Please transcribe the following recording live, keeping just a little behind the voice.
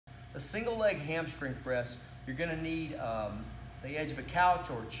single leg hamstring press, you're gonna need the edge of a couch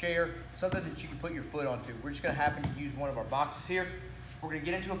or a chair, something that you can put your foot onto. We're just gonna happen to use one of our boxes here. We're gonna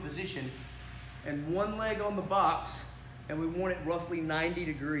get into a position and one leg on the box, and we want it roughly 90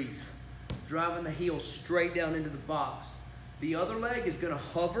 degrees, driving the heel straight down into the box. The other leg is gonna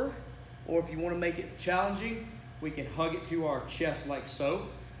hover, or if you wanna make it challenging, we can hug it to our chest like so.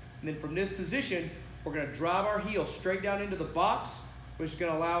 And then from this position, we're gonna drive our heel straight down into the box, which is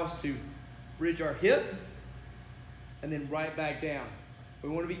gonna allow us to bridge our hip and then right back down. We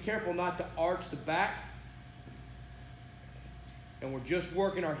wanna be careful not to arch the back, and we're just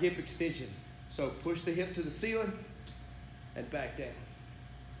working our hip extension. So push the hip to the ceiling and back down.